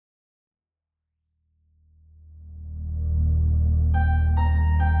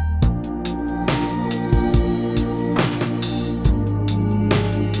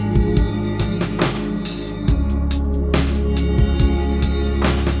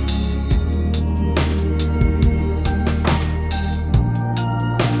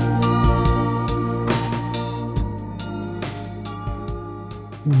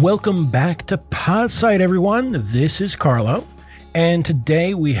Welcome back to Podside, everyone. This is Carlo, and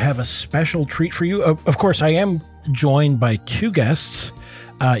today we have a special treat for you. Of course, I am joined by two guests.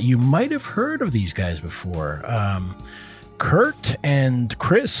 You might have heard of these guys before. Kurt and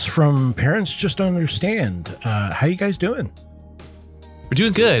Chris from Parents Just Don't Understand. How you guys doing? We're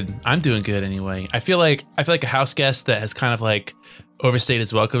doing good. I'm doing good anyway. I feel like a house guest that has kind of like overstayed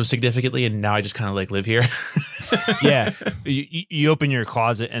its welcome significantly, and now I just kind of like live here. Yeah, you open your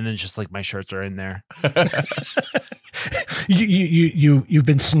closet and then just like my shirts are in there. You've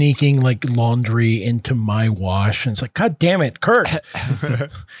been sneaking like laundry into my wash, and it's like, God damn it, Kurt!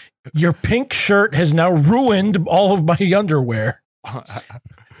 Your pink shirt has now ruined all of my underwear.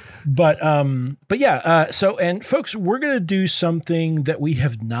 But yeah. So, and folks, we're gonna do something that we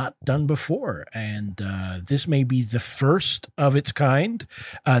have not done before, and this may be the first of its kind,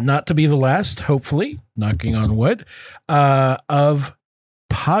 not to be the last. Hopefully, knocking on wood, of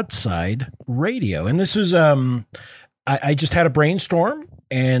Podside Radio. And this is I just had a brainstorm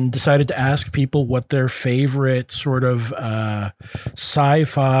and decided to ask people what their favorite sort of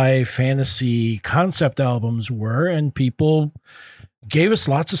sci-fi fantasy concept albums were, and people gave us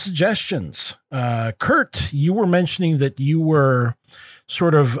lots of suggestions. Kurt, you were mentioning that you were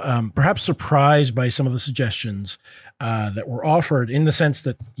sort of perhaps surprised by some of the suggestions that were offered, in the sense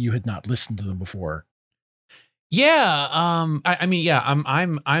that you had not listened to them before. Yeah. I mean, yeah,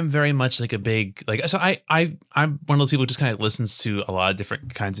 I'm very much like a big, like, so I'm one of those people who just kind of listens to a lot of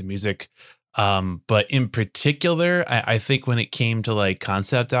different kinds of music. But in particular, I think when it came to like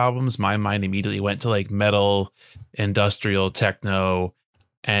concept albums, my mind immediately went to like metal, industrial, techno,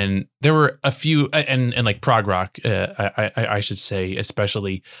 and there were a few, and like prog rock, I should say,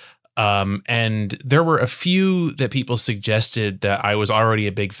 especially. And there were a few that people suggested that I was already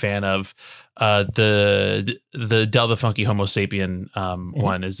a big fan of. The Del the Funky Homo Sapien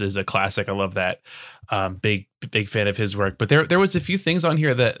one is a classic. I love that. Big fan of his work. But there was a few things on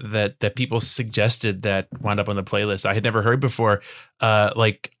here that people suggested that wound up on the playlist I had never heard before.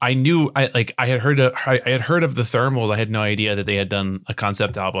 Like I had heard of the Thermals. I had no idea that they had done a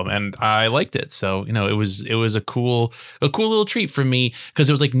concept album, and I liked it. So, you know, it was a cool little treat for me, because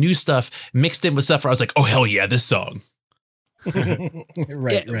it was like new stuff mixed in with stuff where I was like, oh hell yeah, this song.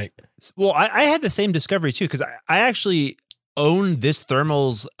 Right. Well, I had the same discovery too, because I actually owned this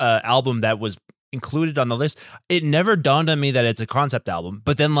Thermals album that was included on the list. It never dawned on me that it's a concept album,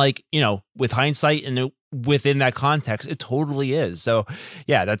 but then, like, you know, with hindsight and within that context, it totally is. So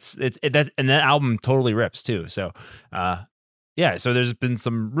yeah, that's and that album totally rips too. So yeah, so there's been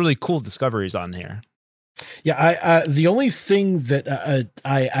some really cool discoveries on here. Yeah, the only thing that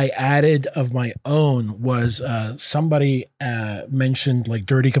I added of my own was somebody mentioned like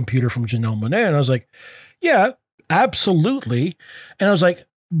Dirty Computer from Janelle Monáe, and I was like, yeah, absolutely. And I was like,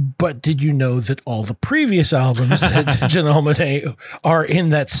 but did you know that all the previous albums that Janelle Monáe are in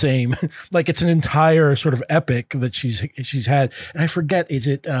that same, like, it's an entire sort of epic that she's had. And I forget, is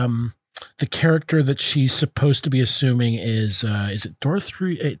it the character that she's supposed to be assuming is it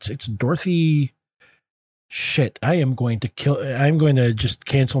Dorothy? It's Dorothy. Shit, I'm going to just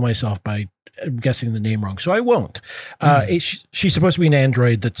cancel myself by guessing the name wrong. So I won't. She's supposed to be an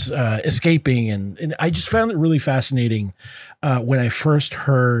android that's escaping. And I just found it really fascinating when I first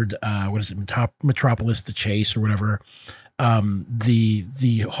heard, what is it, Metropolis, The Chase or whatever,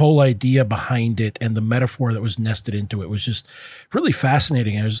 the whole idea behind it and the metaphor that was nested into it was just really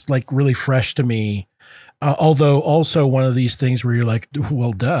fascinating. It was like really fresh to me. Although also one of these things where you're like,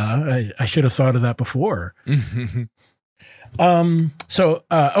 well, duh, I should have thought of that before. So,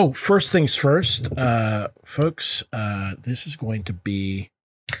 first things first, folks, this is going to be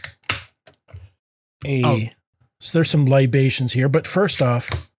so there's some libations here, but first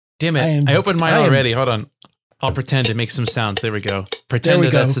off, damn it. I opened mine already. Hold on. I'll pretend to make some sounds. There we go. Pretend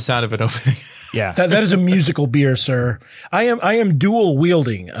that's the sound of it opening. Yeah. That is a musical beer, sir. I am dual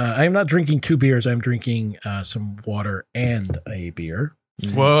wielding. I am not drinking two beers. I'm drinking some water and a beer.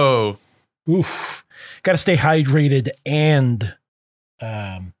 Whoa. Oof. Got to stay hydrated and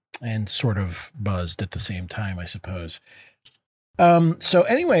sort of buzzed at the same time, I suppose. So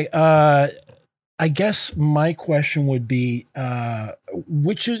anyway, I guess my question would be,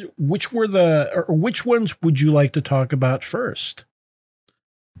 which ones would you like to talk about first?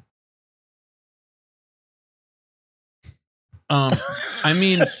 I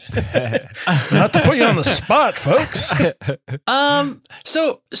mean, not to put you on the spot, folks.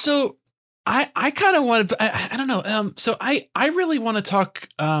 So I kind of want to, I don't know. So I really want to talk,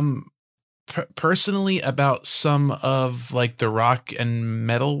 personally about some of like the rock and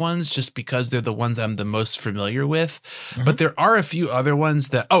metal ones just because they're the ones I'm the most familiar with. But there are a few other ones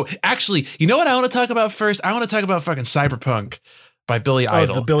that, actually, you know what I want to talk about first? I want to talk about fucking Cyberpunk by Billy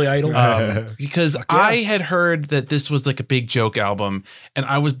Idol. The Billy Idol. Because I had heard that this was like a big joke album, and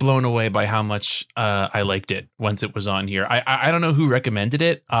I was blown away by how much I liked it once it was on here. I don't know who recommended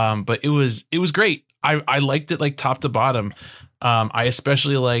it, but it was great. I liked it like top to bottom. I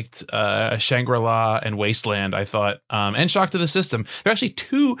especially liked Shangri-La and Wasteland, I thought, and Shock to the System. There are actually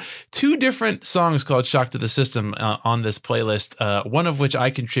two different songs called Shock to the System on this playlist, one of which I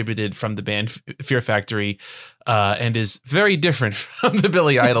contributed from the band Fear Factory, and is very different from the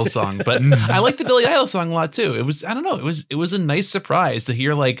Billy Idol song. But I like the Billy Idol song a lot too. It was, I don't know, it was a nice surprise to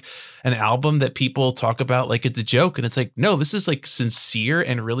hear like an album that people talk about like it's a joke. And it's like, no, this is like sincere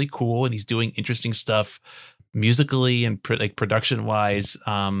and really cool. And he's doing interesting stuff musically and like production wise.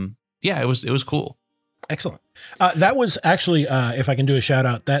 It was cool. Excellent. That was actually, if I can do a shout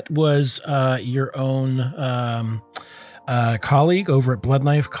out, that was your own colleague over at Blood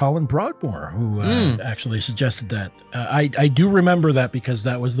Knife, Colin Broadmoor, who actually suggested that. I do remember that because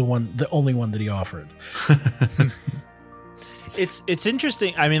that was the only one that he offered. It's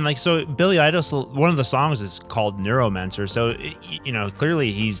interesting. I mean, like, so Billy Idol, one of the songs is called Neuromancer. So,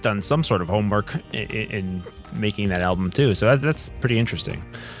 clearly he's done some sort of homework in making that album too. So that's pretty interesting.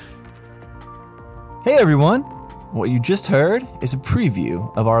 Hey everyone! What you just heard is a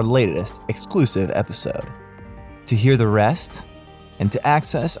preview of our latest exclusive episode. To hear the rest, and to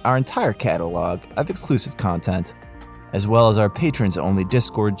access our entire catalog of exclusive content, as well as our patrons-only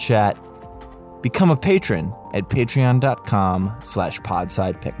Discord chat, become a patron at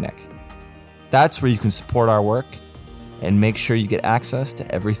patreon.com/podsidepicnic. That's where you can support our work and make sure you get access to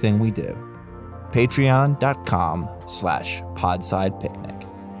everything we do. Patreon.com/podsidepicnic.